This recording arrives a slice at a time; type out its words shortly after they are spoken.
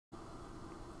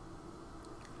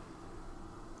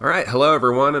All right, hello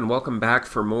everyone, and welcome back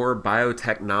for more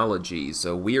biotechnology.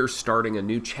 So we are starting a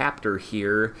new chapter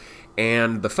here,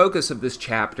 and the focus of this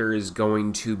chapter is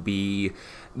going to be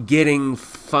getting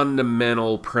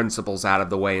fundamental principles out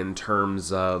of the way in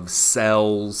terms of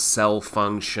cells, cell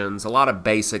functions, a lot of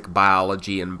basic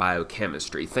biology and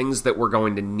biochemistry, things that we're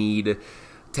going to need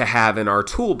to have in our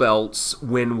tool belts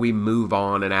when we move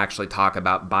on and actually talk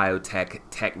about biotech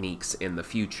techniques in the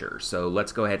future. So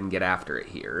let's go ahead and get after it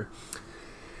here.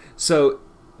 So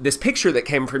this picture that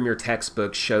came from your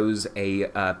textbook shows a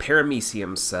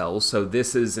paramecium cell. So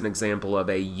this is an example of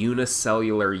a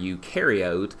unicellular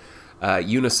eukaryote.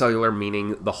 Unicellular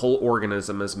meaning the whole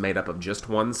organism is made up of just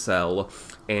one cell,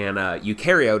 and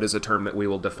eukaryote is a term that we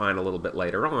will define a little bit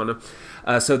later on.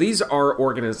 So these are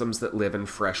organisms that live in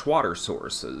freshwater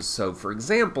sources. So for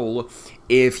example,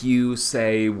 if you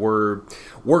say were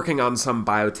working on some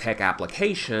biotech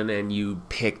application and you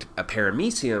picked a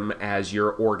paramecium as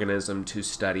your organism to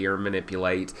study or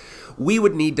manipulate, we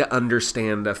would need to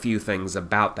understand a few things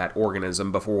about that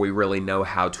organism before we really know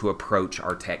how to approach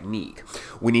our technique.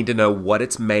 We need to know what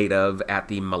it's made of at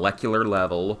the molecular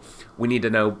level. We need to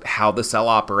know how the cell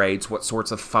operates, what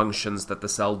sorts of functions that the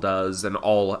cell does, and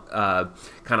all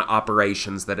kind of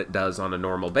operations that it does on a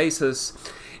normal basis.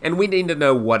 And we need to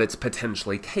know what it's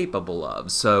potentially capable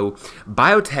of. So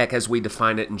biotech, as we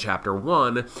define it in Chapter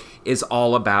 1, is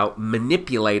all about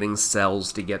manipulating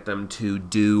cells to get them to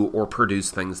do or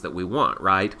produce things that we want,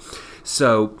 right?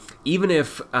 So even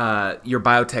if your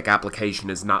biotech application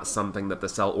is not something that the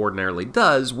cell ordinarily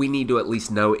does, we need to at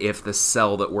least know if the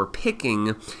cell that we're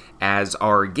picking as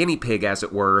our guinea pig, as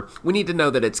it were, we need to know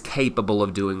that it's capable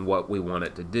of doing what we want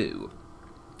it to do.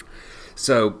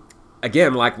 So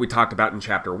again, like we talked about in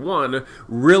Chapter 1,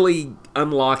 really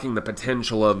unlocking the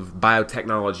potential of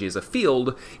biotechnology as a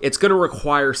field, it's going to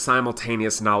require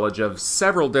simultaneous knowledge of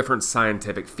several different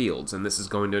scientific fields, and this is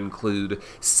going to include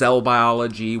cell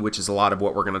biology, which is a lot of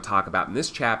what we're going to talk about in this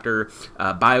chapter,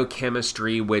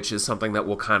 biochemistry, which is something that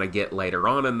we'll kind of get later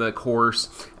on in the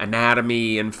course,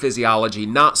 anatomy and physiology,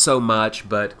 not so much,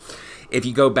 but if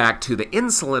you go back to the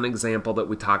insulin example that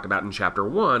we talked about in Chapter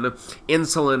 1,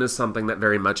 insulin is something that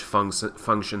very much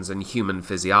functions in human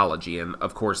physiology, and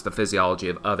of course the physiology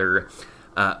of other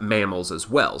mammals as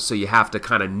well. So you have to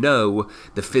kind of know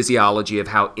the physiology of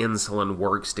how insulin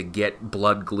works to get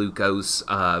blood glucose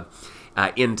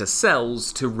into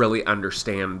cells to really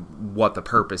understand what the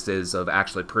purpose is of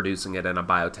actually producing it in a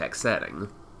biotech setting.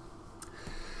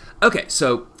 Okay,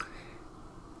 so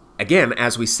again,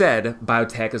 as we said,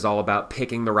 biotech is all about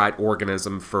picking the right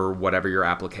organism for whatever your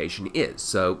application is.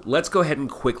 So let's go ahead and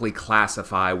quickly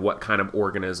classify what kind of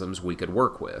organisms we could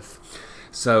work with.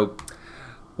 So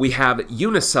we have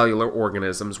unicellular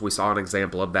organisms. We saw an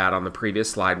example of that on the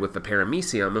previous slide with the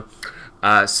paramecium.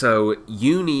 So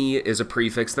uni is a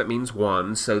prefix that means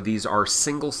one, so these are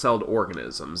single-celled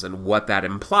organisms, and what that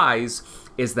implies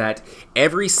is that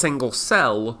every single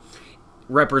cell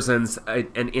represents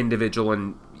an individual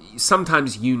and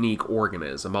sometimes unique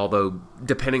organism, although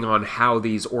depending on how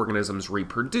these organisms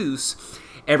reproduce,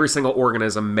 every single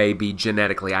organism may be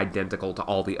genetically identical to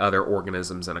all the other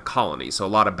organisms in a colony. So a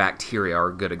lot of bacteria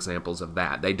are good examples of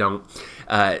that. They don't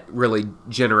really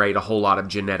generate a whole lot of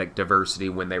genetic diversity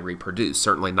when they reproduce,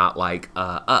 certainly not like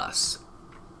us.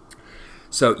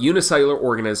 So unicellular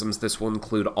organisms, this will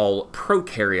include all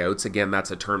prokaryotes. Again,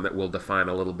 that's a term that we'll define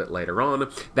a little bit later on.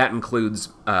 That includes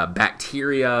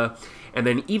bacteria, and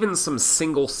then even some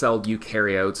single-celled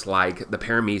eukaryotes like the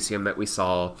paramecium that we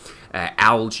saw,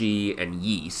 algae, and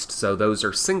yeast. So those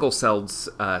are single-celled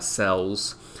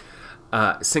cells,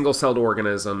 single-celled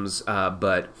organisms,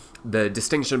 but the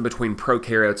distinction between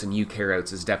prokaryotes and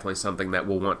eukaryotes is definitely something that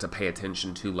we'll want to pay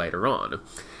attention to later on.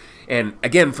 And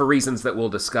again, for reasons that we'll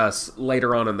discuss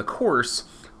later on in the course,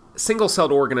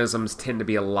 single-celled organisms tend to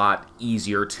be a lot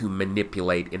easier to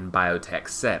manipulate in biotech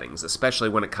settings, especially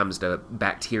when it comes to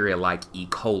bacteria like E.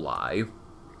 coli.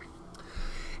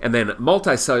 And then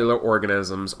multicellular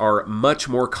organisms are much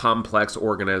more complex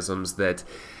organisms that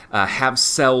have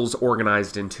cells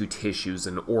organized into tissues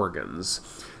and organs.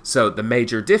 So the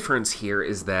major difference here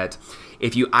is that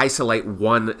if you isolate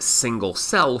one single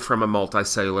cell from a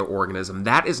multicellular organism,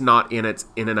 that is not in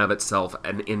and of itself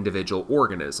an individual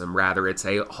organism. Rather, it's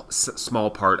a small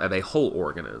part of a whole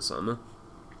organism.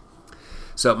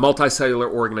 So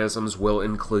multicellular organisms will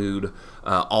include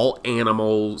all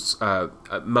animals,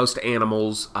 most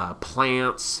animals,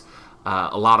 plants,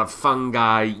 a lot of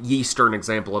fungi. Yeast are an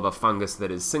example of a fungus that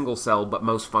is single-celled, but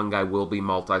most fungi will be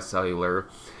multicellular.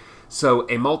 So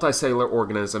a multicellular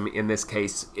organism, in this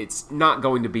case, it's not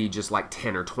going to be just like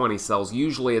 10 or 20 cells.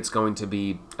 Usually it's going to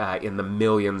be in the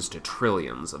millions to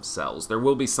trillions of cells. There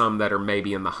will be some that are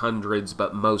maybe in the hundreds,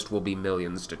 but most will be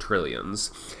millions to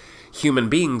trillions. Human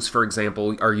beings, for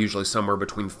example, are usually somewhere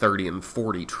between 30 and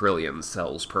 40 trillion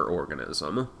cells per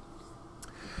organism.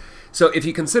 So if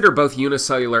you consider both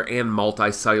unicellular and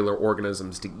multicellular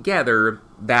organisms together,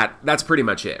 that's pretty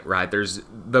much it, right?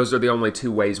 Those are the only two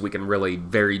ways we can really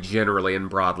very generally and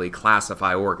broadly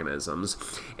classify organisms.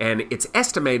 And it's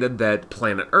estimated that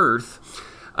planet Earth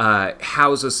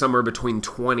houses somewhere between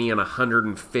 20 and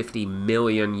 150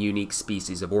 million unique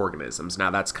species of organisms.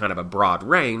 Now, that's kind of a broad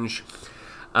range.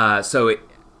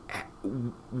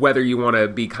 Whether you want to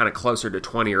be kind of closer to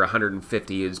 20 or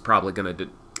 150 is probably going to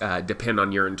depend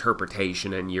on your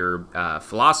interpretation and your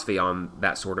philosophy on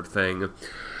that sort of thing.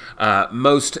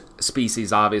 Most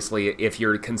species, obviously, if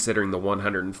you're considering the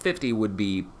 150, would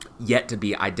be yet to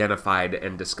be identified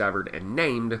and discovered and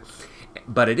named.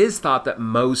 But it is thought that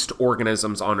most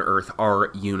organisms on Earth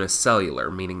are unicellular,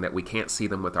 meaning that we can't see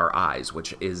them with our eyes,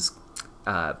 which is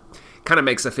kind of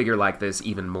makes a figure like this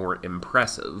even more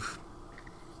impressive.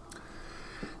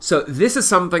 So this is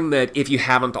something that if you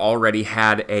haven't already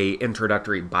had a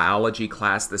introductory biology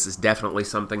class, this is definitely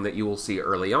something that you will see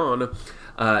early on.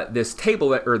 This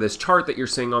table or this chart that you're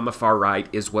seeing on the far right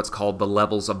is what's called the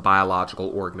levels of biological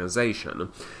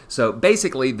organization. So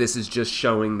basically this is just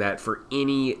showing that for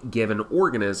any given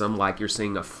organism, like you're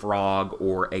seeing a frog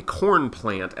or a corn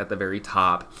plant at the very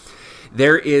top,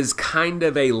 there is kind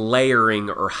of a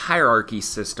layering or hierarchy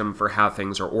system for how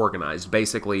things are organized.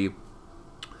 Basically,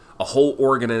 a whole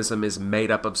organism is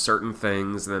made up of certain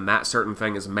things, and then that certain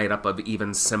thing is made up of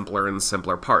even simpler and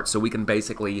simpler parts. So we can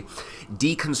basically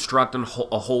deconstruct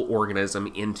a whole organism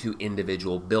into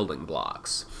individual building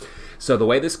blocks. So the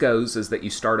way this goes is that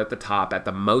you start at the top, at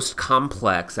the most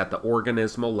complex, at the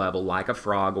organismal level, like a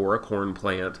frog or a corn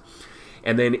plant.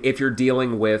 And then if you're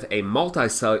dealing with a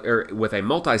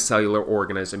multicellular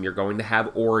organism, you're going to have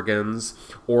organs.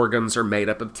 Organs are made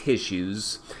up of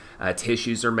tissues.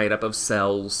 Tissues are made up of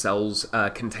cells. Cells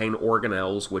contain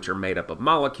organelles, which are made up of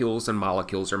molecules, and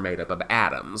molecules are made up of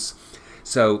atoms.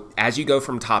 So as you go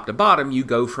from top to bottom, you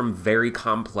go from very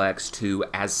complex to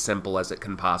as simple as it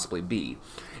can possibly be.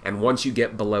 And once you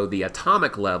get below the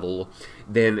atomic level,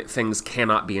 then things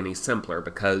cannot be any simpler,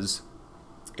 because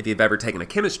if you've ever taken a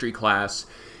chemistry class,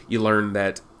 you learn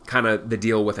that kind of the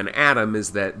deal with an atom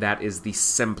is that that is the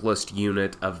simplest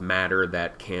unit of matter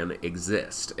that can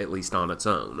exist, at least on its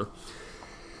own.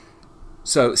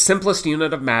 So, simplest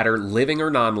unit of matter, living or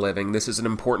non-living, this is an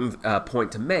important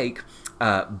point to make.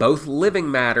 Both living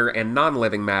matter and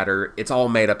non-living matter, it's all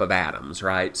made up of atoms,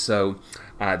 right? So,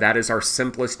 that is our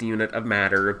simplest unit of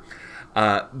matter.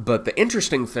 But the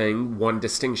interesting thing, one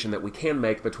distinction that we can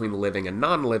make between living and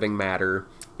non-living matter,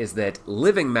 is that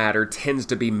living matter tends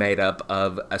to be made up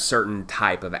of a certain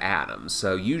type of atoms.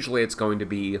 So usually it's going to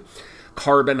be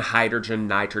carbon, hydrogen,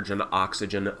 nitrogen,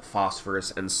 oxygen, phosphorus,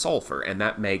 and sulfur. And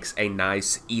that makes a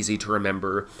nice, easy to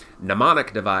remember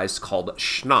mnemonic device called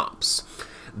SCHNOPS.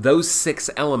 Those 6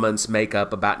 elements make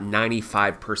up about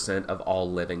 95% of all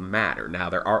living matter. Now,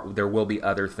 there will be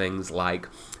other things like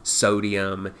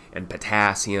sodium and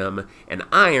potassium and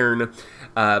iron,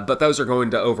 but those are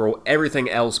going to everything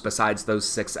else besides those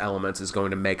 6 elements is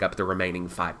going to make up the remaining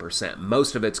 5%.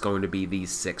 Most of it's going to be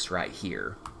these 6 right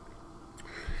here.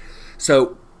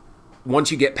 So,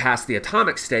 once you get past the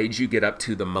atomic stage, you get up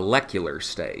to the molecular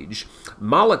stage.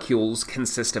 Molecules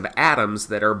consist of atoms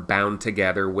that are bound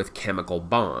together with chemical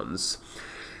bonds.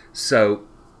 So,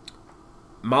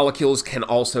 molecules can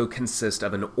also consist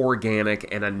of an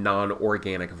organic and a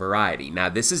non-organic variety. Now,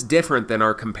 this is different than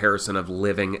our comparison of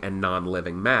living and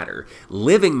non-living matter.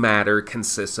 Living matter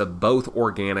consists of both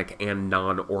organic and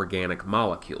non-organic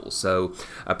molecules. So,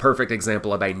 a perfect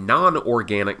example of a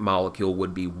non-organic molecule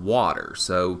would be water.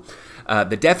 So,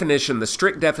 the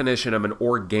strict definition of an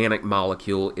organic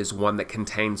molecule is one that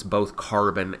contains both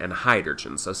carbon and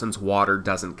hydrogen. So since water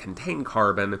doesn't contain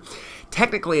carbon,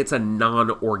 technically it's a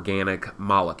non-organic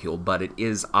molecule, but it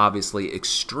is obviously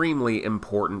extremely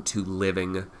important to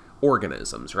living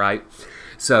organisms, right?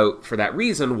 So for that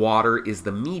reason, water is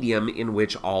the medium in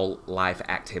which all life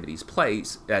activities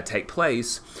take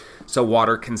place. So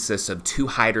water consists of 2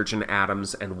 hydrogen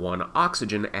atoms and 1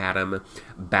 oxygen atom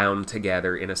bound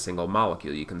together in a single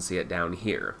molecule. You can see it down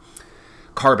here.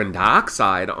 Carbon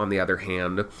dioxide, on the other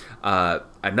hand,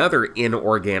 another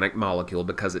inorganic molecule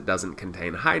because it doesn't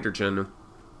contain hydrogen,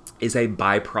 is a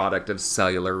byproduct of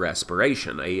cellular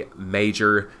respiration. A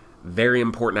major Very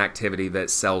important activity that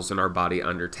cells in our body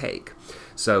undertake.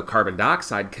 So carbon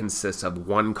dioxide consists of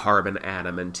one carbon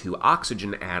atom and two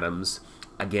oxygen atoms,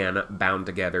 again, bound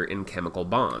together in chemical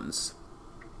bonds.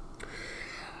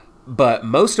 But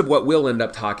most of what we'll end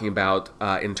up talking about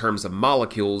in terms of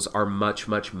molecules are much,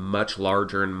 much, much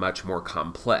larger and much more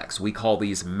complex. We call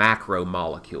these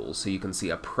macromolecules. So you can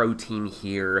see a protein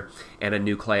here and a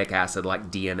nucleic acid like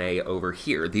DNA over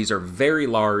here. These are very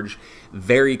large,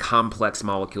 very complex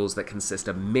molecules that consist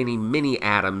of many, many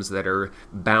atoms that are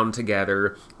bound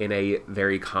together in a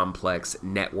very complex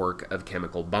network of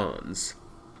chemical bonds.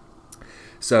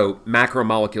 So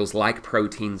macromolecules like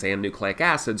proteins and nucleic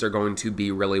acids are going to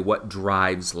be really what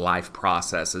drives life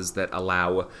processes that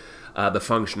allow the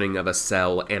functioning of a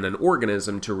cell and an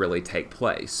organism to really take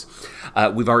place.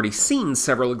 We've already seen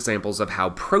several examples of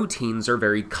how proteins are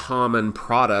very common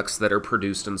products that are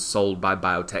produced and sold by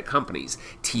biotech companies.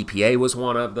 TPA was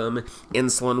one of them.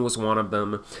 Insulin was one of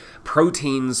them.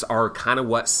 Proteins are kind of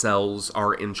what cells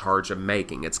are in charge of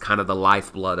making. It's kind of the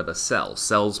lifeblood of a cell.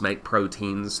 Cells make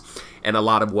proteins, and a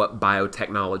lot of what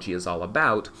biotechnology is all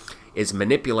about is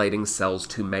manipulating cells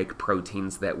to make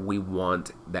proteins that we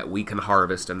want, that we can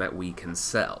harvest, and that we can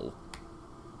sell.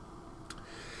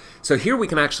 So here we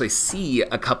can actually see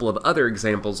a couple of other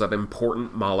examples of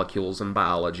important molecules in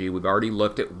biology. We've already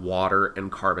looked at water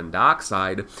and carbon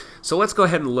dioxide, so let's go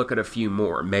ahead and look at a few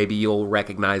more. Maybe you'll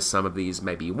recognize some of these,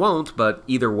 maybe you won't, but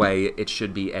either way, it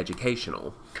should be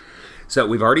educational. So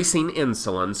we've already seen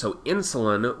insulin. So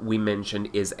insulin, we mentioned,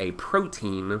 is a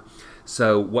protein.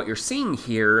 So what you're seeing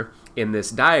here in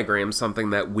this diagram, something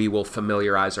that we will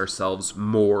familiarize ourselves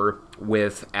more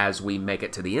with as we make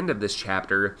it to the end of this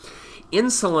chapter,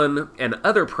 insulin and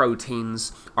other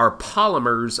proteins are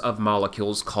polymers of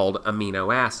molecules called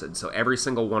amino acids. So every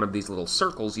single one of these little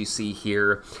circles you see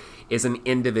here is an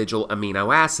individual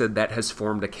amino acid that has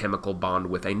formed a chemical bond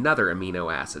with another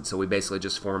amino acid. So we basically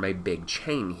just form a big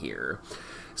chain here.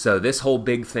 So this whole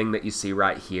big thing that you see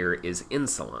right here is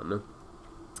insulin.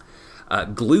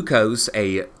 Glucose,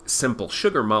 a simple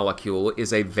sugar molecule,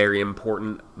 is a very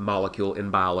important molecule in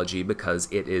biology because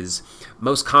it is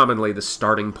most commonly the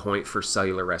starting point for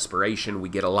cellular respiration. We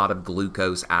get a lot of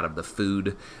glucose out of the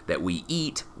food that we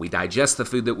eat. We digest the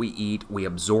food that we eat. We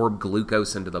absorb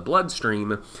glucose into the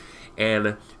bloodstream.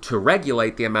 And to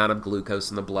regulate the amount of glucose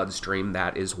in the bloodstream,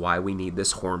 that is why we need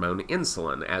this hormone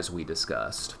insulin, as we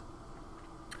discussed.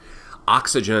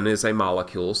 Oxygen is a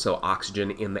molecule, so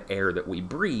oxygen in the air that we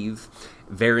breathe,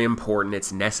 very important.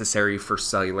 It's necessary for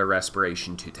cellular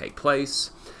respiration to take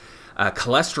place.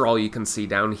 Cholesterol, you can see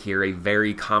down here, a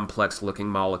very complex looking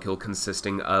molecule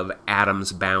consisting of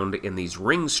atoms bound in these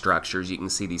ring structures. You can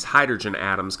see these hydrogen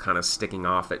atoms kind of sticking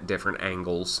off at different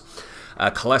angles.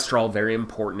 Cholesterol, very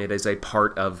important. It is a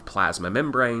part of plasma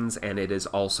membranes, and it is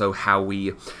also how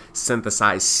we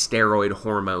synthesize steroid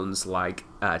hormones like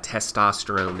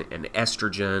testosterone and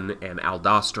estrogen and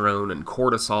aldosterone and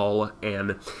cortisol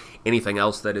and anything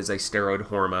else that is a steroid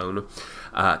hormone.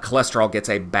 Cholesterol gets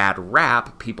a bad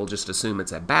rap. People just assume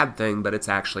it's a bad thing, but it's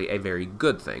actually a very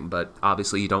good thing. But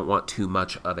obviously you don't want too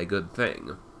much of a good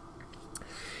thing.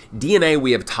 DNA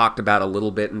we have talked about a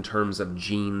little bit in terms of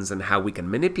genes and how we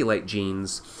can manipulate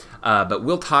genes, but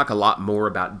we'll talk a lot more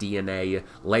about DNA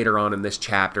later on in this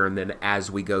chapter, and then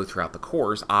as we go throughout the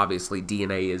course. Obviously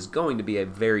DNA is going to be a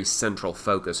very central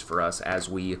focus for us as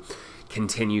we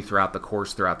continue throughout the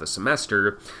course, throughout the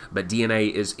semester, but DNA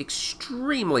is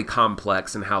extremely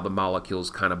complex in how the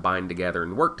molecules kind of bind together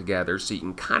and work together, so you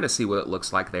can kind of see what it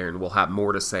looks like there, and we'll have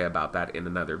more to say about that in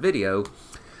another video.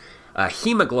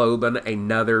 Hemoglobin,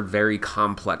 another very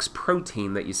complex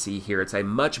protein that you see here. It's a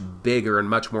much bigger and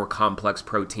much more complex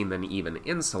protein than even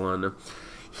insulin.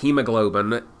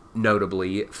 Hemoglobin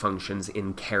notably functions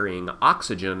in carrying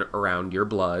oxygen around your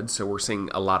blood, so we're seeing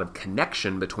a lot of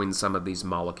connection between some of these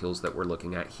molecules that we're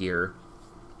looking at here.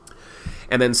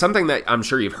 And then something that I'm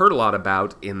sure you've heard a lot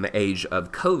about in the age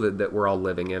of COVID that we're all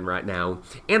living in right now,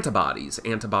 antibodies.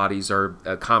 Antibodies are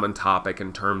a common topic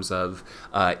in terms of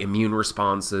immune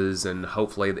responses, and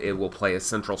hopefully it will play a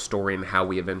central story in how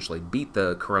we eventually beat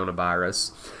the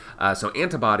coronavirus. So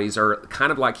antibodies are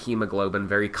kind of like hemoglobin,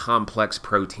 very complex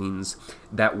proteins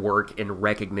that work in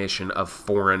recognition of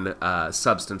foreign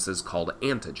substances called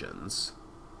antigens.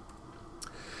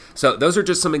 So those are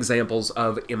just some examples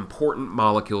of important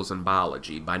molecules in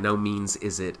biology. By no means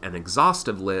is it an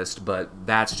exhaustive list, but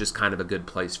that's just kind of a good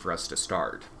place for us to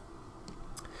start.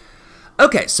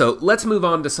 Okay, so let's move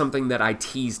on to something that I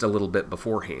teased a little bit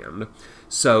beforehand.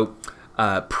 So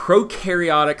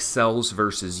prokaryotic cells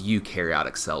versus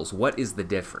eukaryotic cells. What is the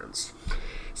difference?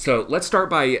 So let's start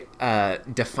by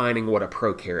defining what a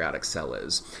prokaryotic cell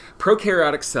is.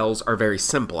 Prokaryotic cells are very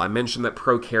simple. I mentioned that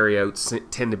prokaryotes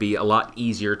tend to be a lot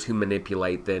easier to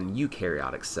manipulate than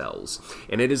eukaryotic cells,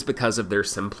 and it is because of their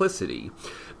simplicity.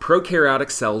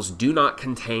 Prokaryotic cells do not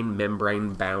contain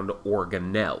membrane-bound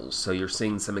organelles. So you're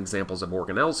seeing some examples of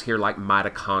organelles here like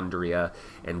mitochondria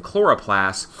and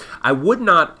chloroplasts. I would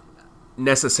not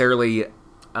necessarily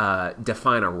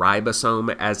define a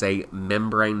ribosome as a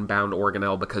membrane-bound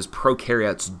organelle because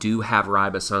prokaryotes do have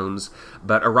ribosomes,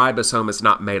 but a ribosome is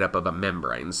not made up of a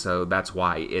membrane, so that's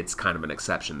why it's kind of an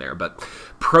exception there. But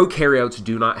prokaryotes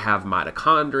do not have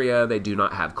mitochondria, they do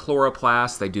not have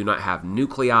chloroplasts, they do not have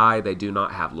nuclei, they do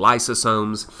not have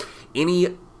lysosomes.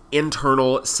 Any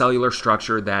internal cellular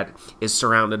structure that is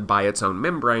surrounded by its own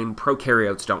membrane,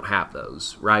 prokaryotes don't have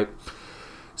those, right?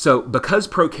 So because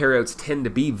prokaryotes tend to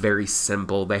be very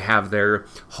simple, they have their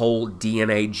whole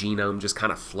DNA genome just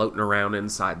kind of floating around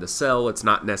inside the cell. It's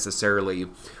not necessarily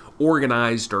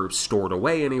organized or stored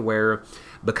away anywhere.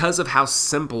 Because of how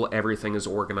simple everything is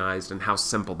organized and how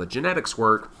simple the genetics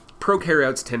work,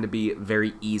 prokaryotes tend to be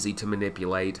very easy to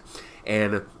manipulate.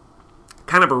 And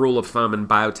kind of a rule of thumb in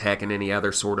biotech and any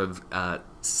other sort of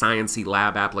science-y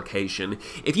lab application,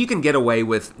 if you can get away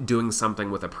with doing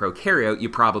something with a prokaryote, you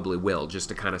probably will, just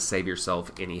to kind of save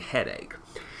yourself any headache.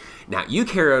 Now,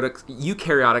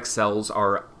 eukaryotic cells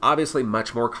are obviously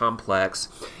much more complex.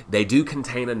 They do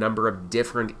contain a number of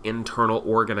different internal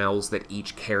organelles that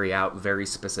each carry out very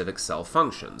specific cell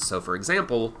functions. So, for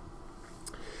example,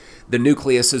 the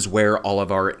nucleus is where all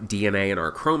of our DNA and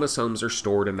our chromosomes are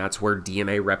stored, and that's where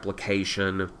DNA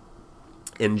replication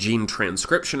and gene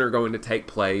transcription are going to take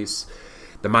place.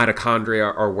 The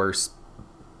mitochondria are where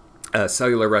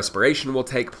cellular respiration will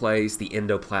take place. The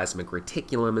endoplasmic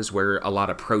reticulum is where a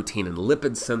lot of protein and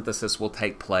lipid synthesis will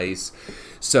take place.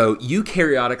 So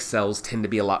eukaryotic cells tend to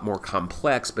be a lot more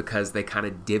complex because they kind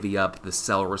of divvy up the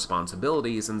cell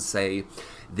responsibilities and say,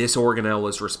 this organelle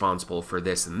is responsible for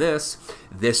this and this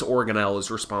organelle is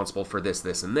responsible for this,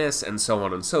 this, and this, and so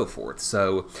on and so forth.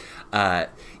 So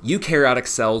eukaryotic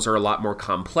cells are a lot more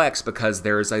complex because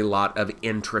there's a lot of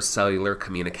intracellular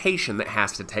communication that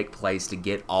has to take place to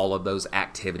get all of those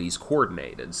activities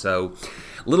coordinated. So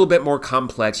a little bit more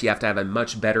complex. You have to have a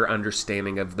much better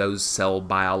understanding of those cell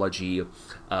biology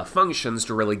functions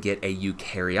to really get a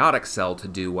eukaryotic cell to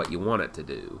do what you want it to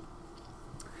do.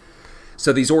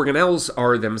 So these organelles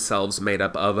are themselves made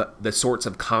up of the sorts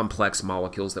of complex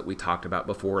molecules that we talked about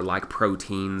before, like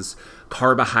proteins,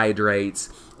 carbohydrates,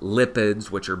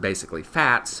 lipids, which are basically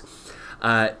fats.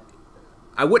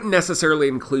 I wouldn't necessarily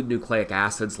include nucleic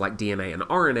acids like DNA and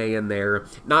RNA in there.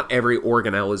 Not every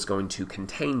organelle is going to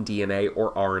contain DNA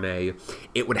or RNA.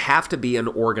 It would have to be an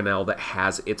organelle that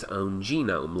has its own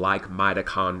genome, like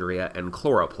mitochondria and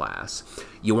chloroplasts.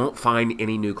 You won't find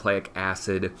any nucleic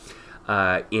acid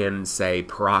in, say,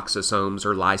 peroxisomes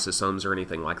or lysosomes or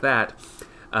anything like that.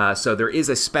 So there is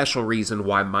a special reason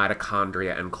why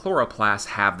mitochondria and chloroplasts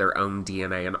have their own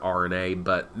DNA and RNA,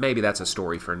 but maybe that's a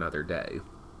story for another day.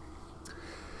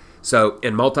 So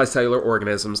in multicellular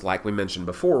organisms, like we mentioned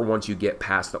before, once you get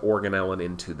past the organelle and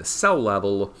into the cell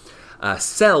level,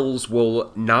 cells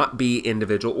will not be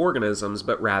individual organisms,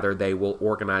 but rather they will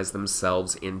organize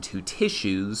themselves into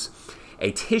tissues.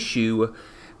 A tissue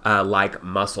like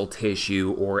muscle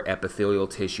tissue or epithelial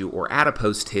tissue or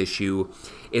adipose tissue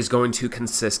is going to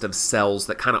consist of cells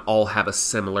that kind of all have a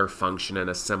similar function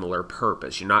and a similar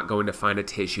purpose. You're not going to find a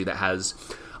tissue that has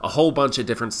a whole bunch of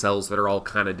different cells that are all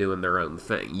kind of doing their own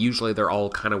thing. Usually they're all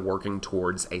kind of working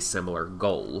towards a similar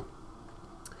goal.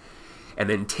 And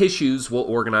then tissues will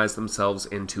organize themselves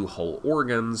into whole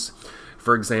organs.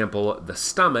 For example, the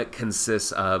stomach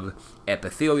consists of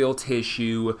epithelial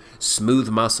tissue, smooth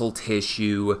muscle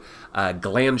tissue,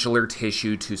 glandular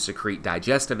tissue to secrete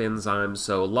digestive enzymes.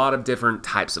 So a lot of different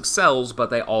types of cells, but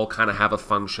they all kind of have a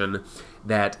function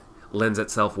that lends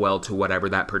itself well to whatever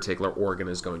that particular organ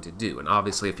is going to do. And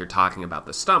obviously, if you're talking about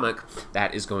the stomach,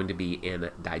 that is going to be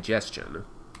in digestion.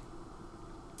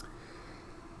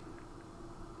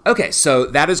 Okay, so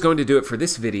that is going to do it for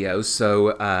this video,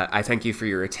 so I thank you for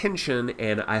your attention,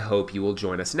 and I hope you will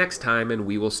join us next time, and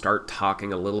we will start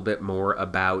talking a little bit more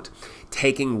about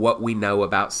taking what we know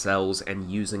about cells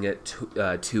and using it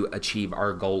to achieve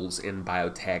our goals in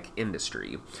biotech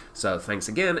industry. So thanks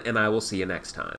again, and I will see you next time.